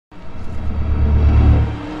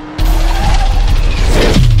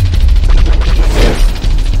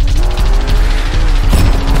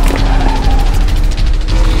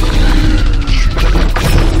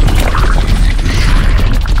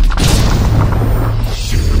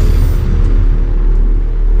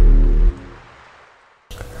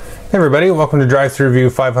Hey everybody, welcome to Drive-Thru Review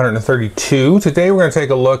 532. Today we're going to take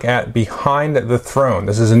a look at Behind the Throne.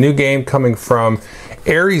 This is a new game coming from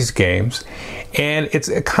Ares Games, and it's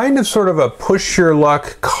a kind of sort of a push your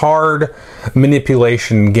luck card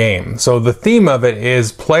manipulation game. So the theme of it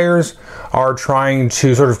is players are trying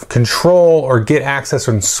to sort of control or get access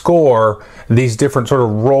and score these different sort of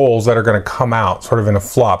rolls that are going to come out sort of in a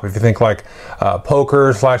flop. If you think like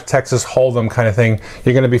poker / Texas Hold'em kind of thing,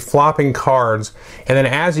 you're going to be flopping cards, and then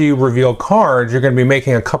as you reveal cards, you're going to be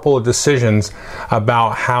making a couple of decisions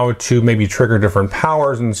about how to maybe trigger different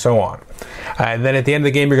powers and so on. And then at the end of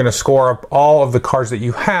the game, you're going to score up all of the cards that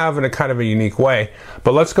you have in a kind of a unique way.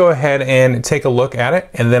 But let's go ahead and take a look at it,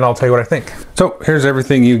 and then I'll tell you what I think. So here's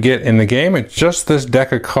everything you get in the game. It's just this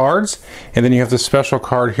deck of cards, and then you have this special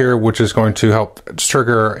card here, which is going to help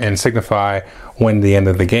trigger and signify when the end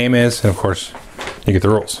of the game is. And of course, you get the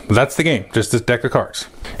rules. But that's the game, just this deck of cards.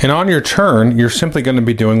 And on your turn, you're simply going to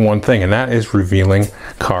be doing one thing, and that is revealing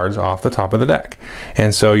cards off the top of the deck.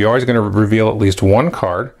 And so you're always going to reveal at least one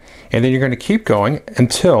card, and then you're going to keep going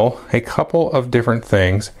until a couple of different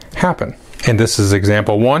things happen. And this is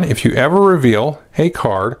example one. If you ever reveal a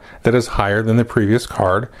card that is higher than the previous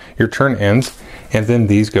card, your turn ends, and then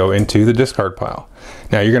these go into the discard pile.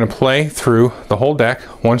 Now you're going to play through the whole deck.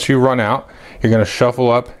 Once you run out, you're going to shuffle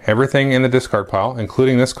up everything in the discard pile,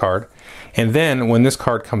 including this card. And then when this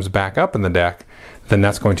card comes back up in the deck, then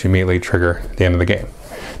that's going to immediately trigger the end of the game.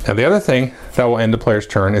 Now the other thing that will end the player's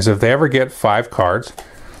turn is if they ever get 5 cards.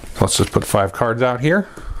 Let's just put 5 cards out here.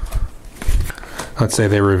 Let's say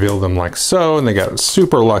they revealed them like so, and they got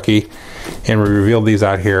super lucky, and we revealed these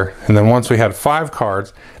out here. And then once we had 5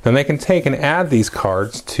 cards, then they can take and add these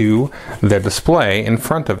cards to their display in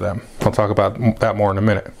front of them. I'll talk about that more in a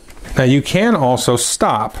minute. Now you can also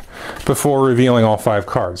stop before revealing all 5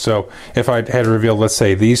 cards. So if I had revealed, let's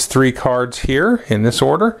say, these 3 cards here in this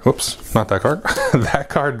order, whoops, not that card, that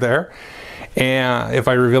card there. And if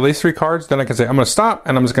I reveal these 3 cards, then I can say I'm going to stop,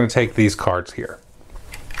 and I'm just going to take these cards here.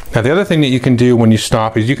 Now the other thing that you can do when you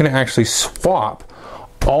stop is you can actually swap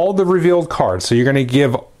all the revealed cards. So you're going to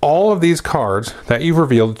give all of these cards that you've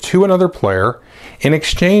revealed to another player in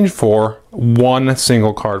exchange for one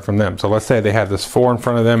single card from them. So let's say they had this 4 in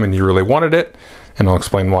front of them and you really wanted it, and I'll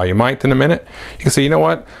explain why you might in a minute. You can say, you know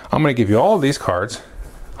what, I'm going to give you all of these cards,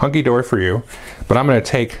 hunky-dory for you, but I'm going to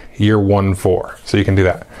take your 1/4. So you can do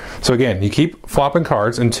that. So again, you keep flopping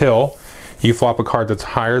cards until you flop a card that's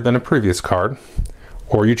higher than a previous card,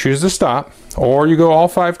 or you choose to stop, or you go all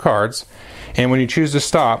 5 cards. And when you choose to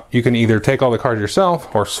stop, you can either take all the cards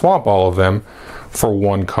yourself or swap all of them for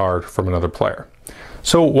 1 card from another player.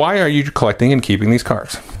 So why are you collecting and keeping these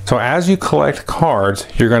cards? So as you collect cards,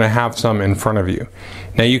 you're going to have some in front of you.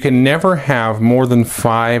 Now you can never have more than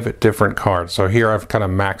 5 different cards. So here I've kind of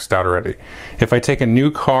maxed out already. If I take a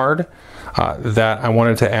new card that I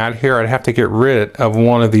wanted to add here, I'd have to get rid of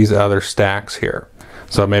one of these other stacks here.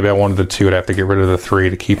 So maybe I wanted the 2, I'd have to get rid of the 3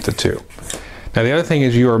 to keep the 2. Now the other thing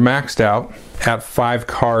is you are maxed out at 5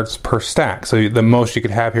 cards per stack. So the most you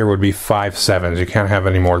could have here would be 5 7s. You can't have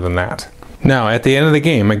any more than that. Now at the end of the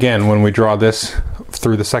game, again, when we draw this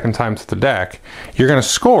through the second time to the deck, you're going to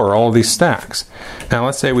score all of these stacks. Now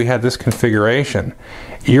let's say we had this configuration.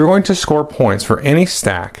 You're going to score points for any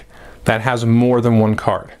stack that has more than 1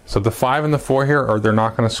 card. So the 5 and the 4 here, they're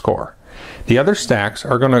not going to score. The other stacks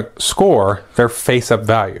are going to score their face-up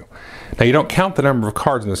value. Now you don't count the number of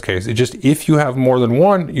cards in this case. It's just if you have more than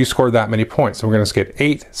 1, you score that many points. So we're going to get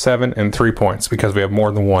 8, 7, and 3 points because we have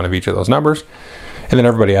more than 1 of each of those numbers. And then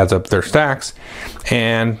everybody adds up their stacks,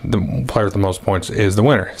 and the player with the most points is the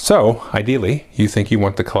winner. So ideally, you think you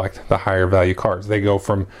want to collect the higher value cards. They go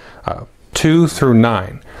from 2 through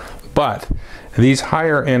 9. But these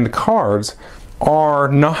higher end cards are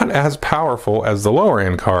not as powerful as the lower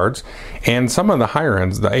end cards, and some of the higher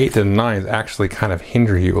ends, the 8s and 9s, actually kind of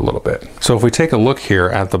hinder you a little bit. So if we take a look here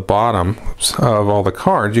at the bottom of all the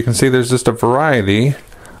cards, you can see there's just a variety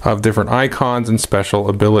of different icons and special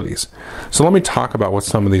abilities. So let me talk about what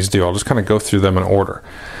some of these do. I'll just kind of go through them in order.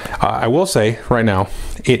 I will say right now,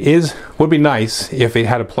 would be nice if it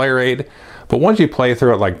had a player aid, but once you play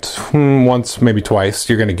through it like once, maybe twice,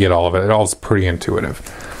 you're going to get all of it. It all's pretty intuitive.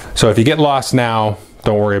 So if you get lost now,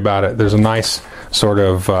 don't worry about it. There's a nice sort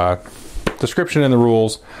of description in the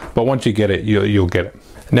rules, but once you get it, you'll get it.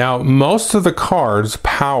 Now, most of the cards'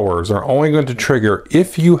 powers are only going to trigger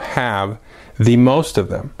if you have the most of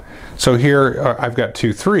them. So here I've got 2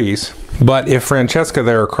 3s, but if Francesca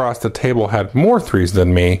there across the table had more 3s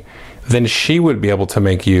than me, then she would be able to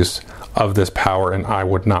make use of this power and I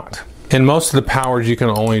would not. And most of the powers you can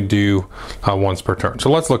only do once per turn.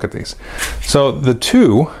 So let's look at these. So the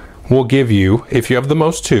 2 will give you, if you have the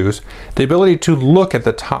most 2s, the ability to look at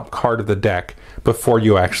the top card of the deck before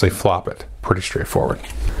you actually flop it. Pretty straightforward.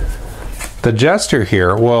 The Jester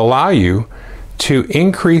here will allow you to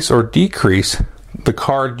increase or decrease the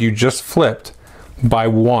card you just flipped by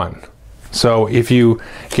 1. So if you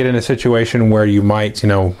get in a situation where you might,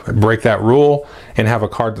 break that rule and have a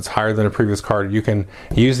card that's higher than a previous card, you can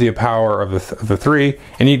use the power of the 3,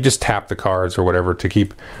 and you just tap the cards or whatever to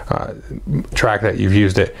keep track that you've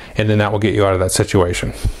used it, and then that will get you out of that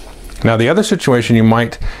situation. Now, the other situation you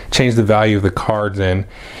might change the value of the cards in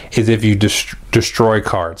is if you destroy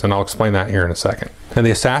cards, and I'll explain that here in a second. And the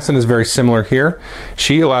Assassin is very similar here.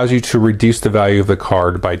 She allows you to reduce the value of the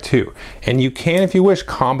card by 2. And you can, if you wish,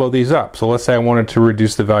 combo these up. So let's say I wanted to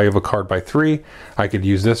reduce the value of a card by 3. I could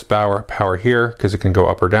use this power here because it can go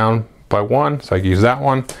up or down by 1. So I could use that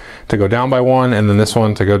one to go down by 1, and then this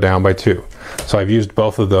one to go down by 2. So I've used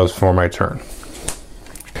both of those for my turn.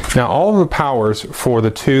 Now, all of the powers for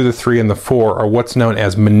the 2, the 3, and the 4 are what's known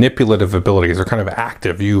as manipulative abilities. They're kind of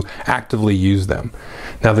active. You actively use them.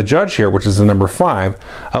 Now, the Judge here, which is the number 5,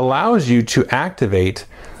 allows you to activate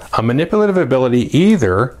a manipulative ability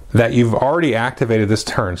either that you've already activated this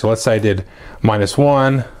turn. So let's say I did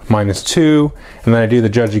 -1, -2, and then I do the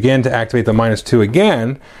Judge again to activate the -2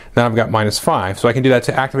 again. Now I've got -5. So I can do that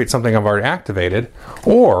to activate something I've already activated.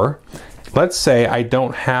 Or let's say I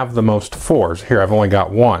don't have the most 4s. Here, I've only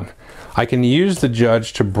got 1. I can use the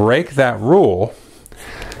Judge to break that rule,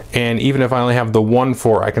 and even if I only have the 1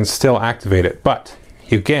 4, I can still activate it. But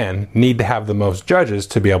you, again, need to have the most Judges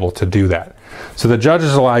to be able to do that. So the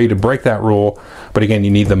Judges allow you to break that rule, but again,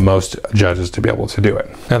 you need the most Judges to be able to do it.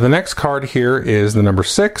 Now, the next card here is the number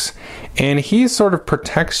 6, and he sort of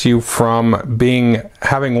protects you from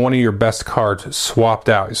having one of your best cards swapped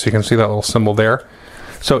out. So you can see that little symbol there.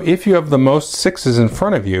 So if you have the most 6s in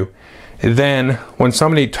front of you, then when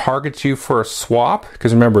somebody targets you for a swap,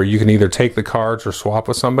 because remember, you can either take the cards or swap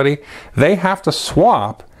with somebody, they have to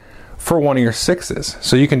swap for one of your 6s.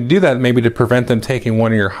 So you can do that maybe to prevent them taking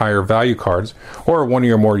one of your higher value cards or one of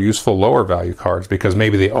your more useful lower value cards, because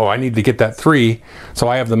maybe I need to get that 3, so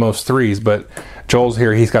I have the most 3s, but Joel's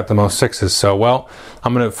here, he's got the most 6s. So, well,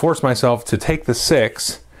 I'm going to force myself to take the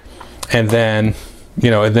 6, and then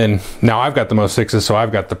now I've got the most 6s, so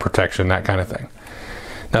I've got the protection, that kind of thing.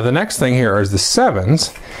 Now, the next thing here is the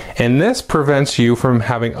 7s, and this prevents you from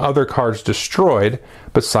having other cards destroyed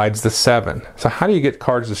besides the 7. So how do you get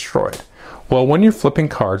cards destroyed? Well, when you're flipping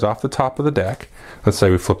cards off the top of the deck, let's say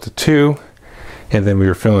we flipped a 2, and then we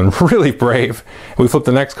were feeling really brave, and we flipped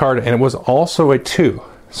the next card, and it was also a 2.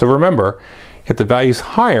 So remember, if the value's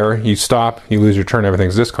higher, you stop, you lose your turn,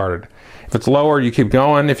 everything's discarded. If it's lower, you keep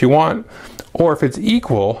going if you want. Or if it's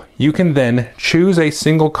equal, you can then choose a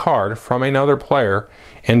single card from another player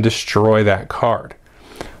and destroy that card.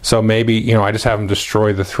 So maybe, I just have them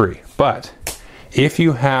destroy the 3. But if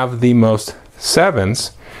you have the most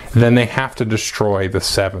 7s, then they have to destroy the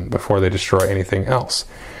 7 before they destroy anything else.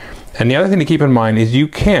 And the other thing to keep in mind is you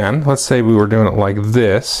can, let's say we were doing it like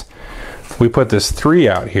this. We put this 3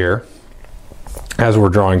 out here. As we're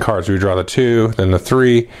drawing cards, we draw the 2, then the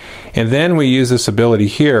 3, and then we use this ability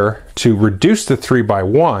here to reduce the 3 by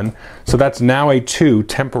 1, so that's now a 2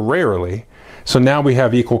 temporarily. So now we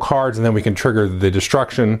have equal cards, and then we can trigger the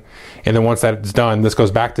destruction, and then once that's done, this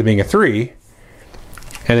goes back to being a 3,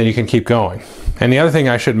 and then you can keep going. And the other thing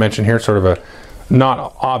I should mention here, sort of a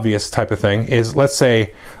not obvious type of thing, is let's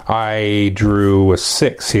say I drew a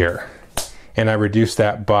 6 here, and I reduced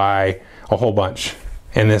that by a whole bunch.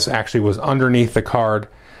 And this actually was underneath the card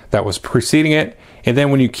that was preceding it. And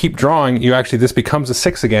then when you keep drawing, this becomes a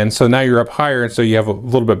 6 again. So now you're up higher, and so you have a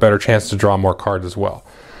little bit better chance to draw more cards as well.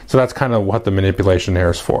 So that's kind of what the manipulation here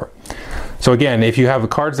is for. So again, if you have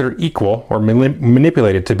cards that are equal or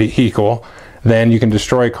manipulated to be equal, then you can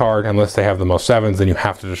destroy a card unless they have the most 7s, then you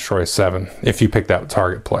have to destroy a 7 if you pick that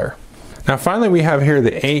target player. Now finally, we have here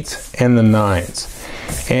the 8s and the 9s.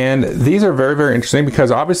 And these are very, very interesting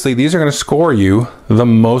because obviously these are going to score you the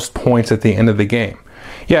most points at the end of the game.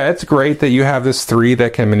 Yeah, it's great that you have this 3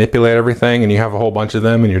 that can manipulate everything and you have a whole bunch of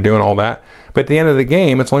them and you're doing all that. But at the end of the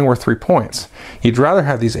game, it's only worth 3 points. You'd rather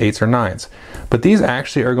have these 8s or 9s. But these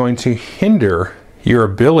actually are going to hinder your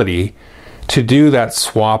ability to do that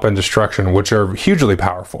swap and destruction, which are hugely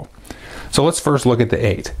powerful. So let's first look at the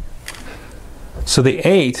 8. So the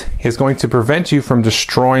 8 is going to prevent you from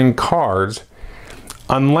destroying cards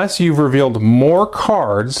unless you've revealed more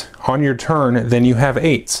cards on your turn than you have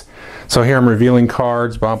 8s. So here I'm revealing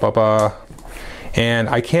cards, and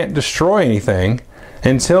I can't destroy anything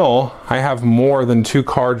until I have more than 2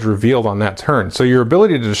 cards revealed on that turn. So your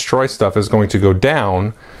ability to destroy stuff is going to go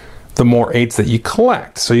down the more 8s that you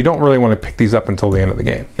collect. So you don't really want to pick these up until the end of the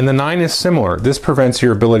game. And the 9 is similar. This prevents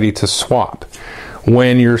your ability to swap.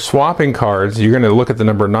 When you're swapping cards, you're going to look at the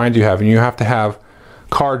number of 9s you have, and you have to have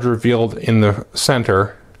cards revealed in the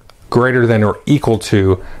center greater than or equal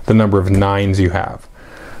to the number of 9s you have.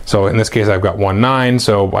 So in this case, I've got 1 9,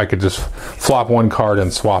 so I could just flop one card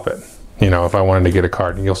and swap it, you know, if I wanted to get a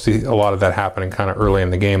card. And you'll see a lot of that happening kind of early in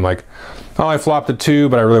the game, like, oh, I flopped a 2,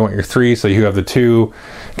 but I really want your 3, so you have the 2,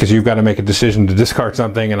 because you've got to make a decision to discard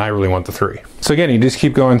something, and I really want the 3. So again, you just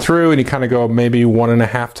keep going through, and you kind of go maybe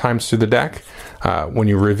 1.5 times through the deck. When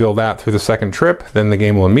you reveal that through the second trip, then the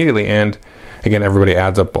game will immediately end. Again, everybody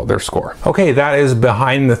adds up their score. Okay, that is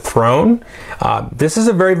Behind the Throne. This is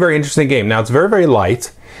a very, very interesting game. Now, it's very, very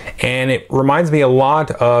light, and it reminds me a lot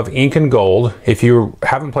of Ink and Gold. If you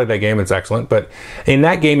haven't played that game, it's excellent. But in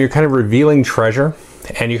that game, you're kind of revealing treasure,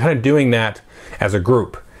 and you're kind of doing that as a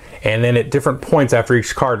group. And then at different points after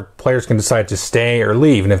each card, players can decide to stay or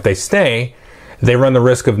leave. And if they stay, they run the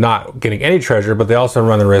risk of not getting any treasure, but they also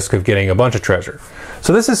run the risk of getting a bunch of treasure.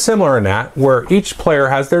 So this is similar in that, where each player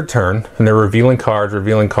has their turn, and they're revealing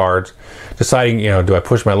cards, deciding, you know, do I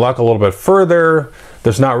push my luck a little bit further?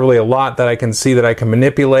 There's not really a lot that I can see that I can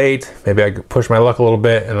manipulate. Maybe I push my luck a little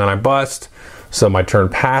bit, and then I bust, so my turn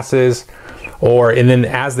passes. And then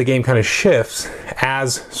as the game kind of shifts,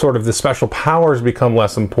 as sort of the special powers become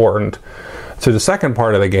less important to the second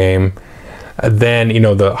part of the game, then, you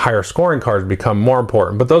know, the higher scoring cards become more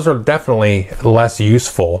important. But those are definitely less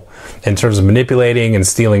useful in terms of manipulating and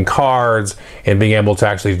stealing cards and being able to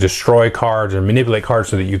actually destroy cards or manipulate cards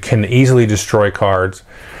so that you can easily destroy cards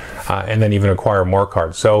and then even acquire more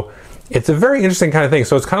cards. So it's a very interesting kind of thing.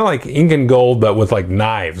 So it's kind of like Ink and Gold, but with like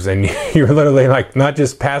knives, and you're literally like not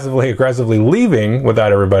just passively aggressively leaving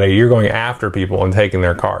without everybody, you're going after people and taking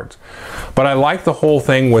their cards. But I like the whole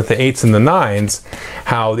thing with the 8s and the 9s,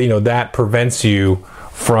 how, you know, that prevents you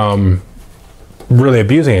from really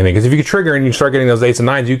abusing anything. Because if you trigger and you start getting those 8s and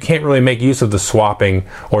 9s, you can't really make use of the swapping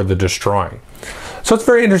or the destroying. So it's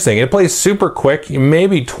very interesting. It plays super quick,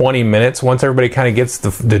 maybe 20 minutes. Once everybody kind of gets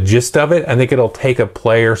the gist of it, I think it'll take a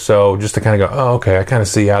play or so just to kind of go, oh, okay, I kind of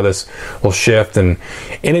see how this will shift. And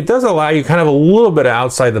it does allow you kind of a little bit of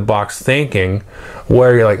outside the box thinking,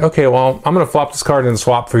 where you're like, okay, well, I'm going to flop this card and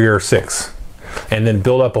swap for your 6. And then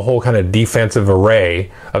build up a whole kind of defensive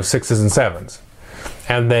array of 6s and 7s.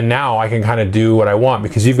 And then now I can kind of do what I want,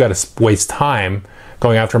 because you've got to waste time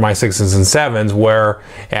going after my 6s and 7s,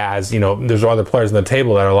 whereas, you know, there's other players on the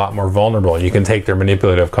table that are a lot more vulnerable, and you can take their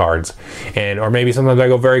manipulative cards. Or maybe sometimes I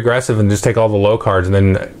go very aggressive and just take all the low cards and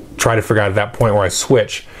then try to figure out at that point where I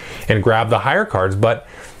switch and grab the higher cards. But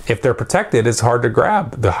if they're protected, it's hard to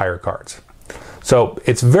grab the higher cards. So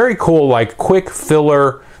it's very cool, like quick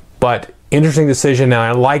filler, but interesting decision. And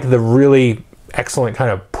I like the really excellent kind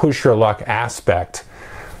of push your luck aspect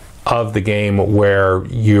of the game, where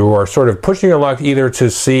you are sort of pushing your luck either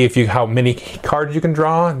to see if how many cards you can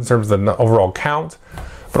draw in terms of the overall count,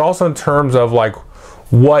 but also in terms of like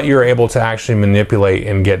what you're able to actually manipulate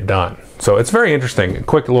and get done. So it's very interesting,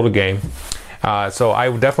 quick little game. So I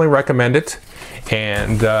would definitely recommend it,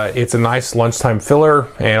 and it's a nice lunchtime filler,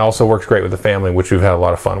 and also works great with the family, which we've had a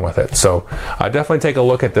lot of fun with it. So definitely take a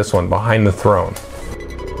look at this one, Behind the Throne.